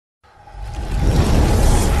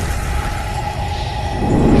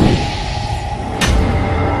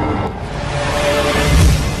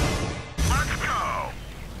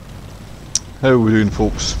How we doing,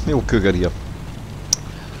 folks? Neil Cougar here.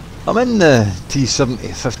 I'm in the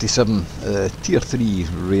T-70-57 Tier 3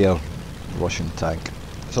 rare Russian tank.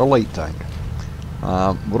 It's a light tank.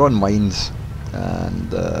 We're on mines,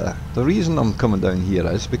 and the reason I'm coming down here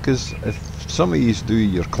is because if some of you do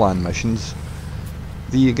your clan missions,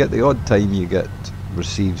 you get the odd time you get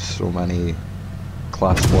receives so many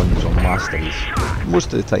class 1s or masteries.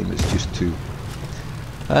 Most of the time it's just 2.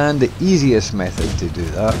 And the easiest method to do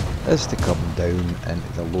that is to come down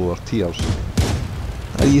into the lower tiers.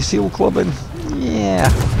 Are you seal clubbing? Yeah.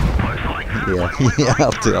 Yeah, you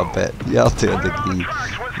are to a bit. You are to a degree.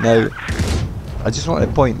 Now, I just want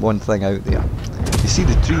to point one thing out there. You see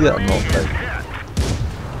the tree that I knocked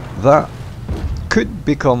out? That could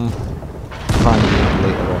become handy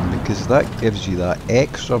later on, because that gives you that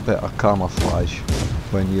extra bit of camouflage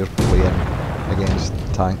when you're playing against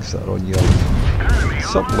tanks that are on your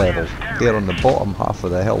sub-level. There on the bottom half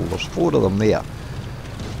of the hill, there's 4 of them there.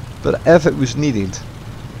 But if it was needed,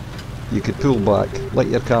 you could pull back, let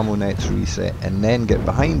your camo nets reset, and then get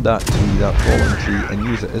behind that tree, that fallen tree, and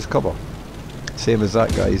use it as cover. Same as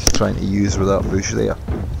that guy's trying to use with that bush there.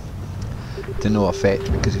 To no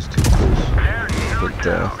effect because it's too close.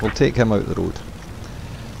 But we'll take him out the road.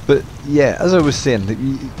 But yeah, as I was saying,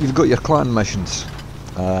 you've got your clan missions,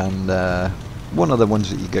 and one of the ones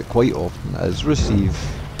that you get quite often is receive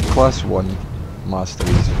class 1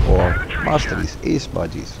 masteries or masteries ace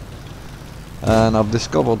badges. And I've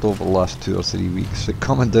discovered over the last 2 or 3 weeks that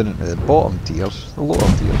coming down into the bottom tiers, the lower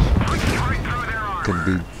tiers, can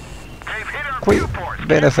be quite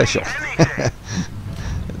beneficial. It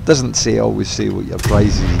doesn't always say what your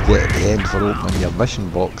prizes you get at the end for opening your mission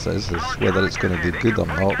boxes, is whether it's going to be good or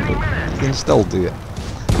not, but you can still do it.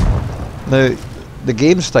 Now, the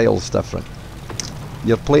game style's different.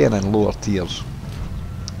 You're playing in lower tiers.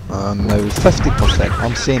 Now 50%,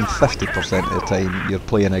 I'm saying 50% of the time you're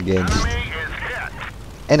playing against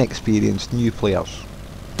inexperienced new players.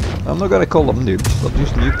 I'm not going to call them noobs, they're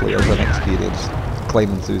just new players, inexperienced,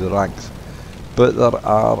 climbing through the ranks. But there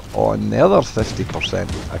are, on the other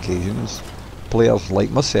 50% occasions, players like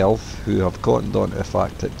myself who have cottoned on to the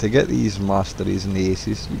fact that to get these masteries and the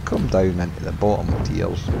aces, you come down into the bottom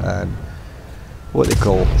tiers and what they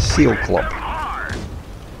call seal club.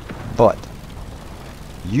 But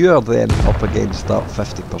you are then up against that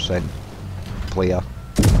 50% player,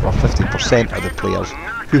 or 50% of the players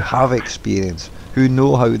who have experience, who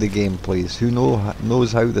know how the game plays, who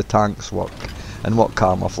knows how the tanks work, and what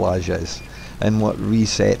camouflage is, and what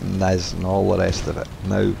resetting is, and all the rest of it.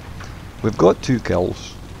 Now, we've got 2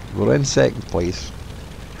 kills, we're in 2nd place,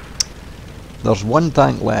 there's 1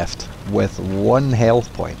 tank left with 1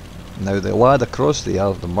 health point. Now the lad across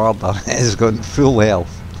there, the murder, is going full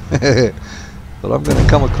health. But I'm going to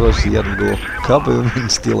come across here and go kaboom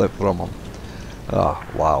and steal it from him. Ah,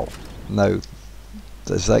 wow. Now,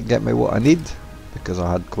 does that get me what I need? Because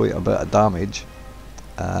I had quite a bit of damage.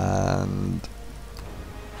 And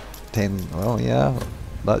 10, well yeah,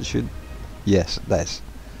 that should, yes it does.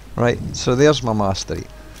 Right, so there's my mastery.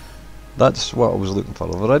 That's what I was looking for.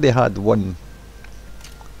 I've already had 1.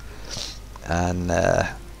 And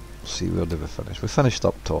see, where did we finish? We finished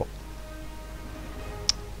up top.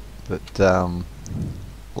 But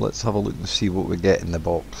let's have a look and see what we get in the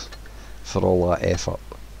box for all that effort.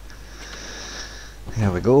 Here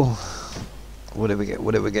we go. What did we get?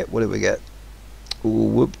 What did we get? What did we get? Oh,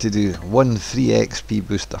 whoop to do. 1 free XP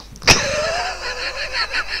booster.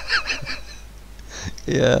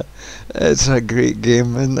 Yeah, it's a great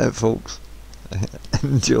game, isn't it, folks?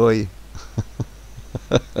 Enjoy.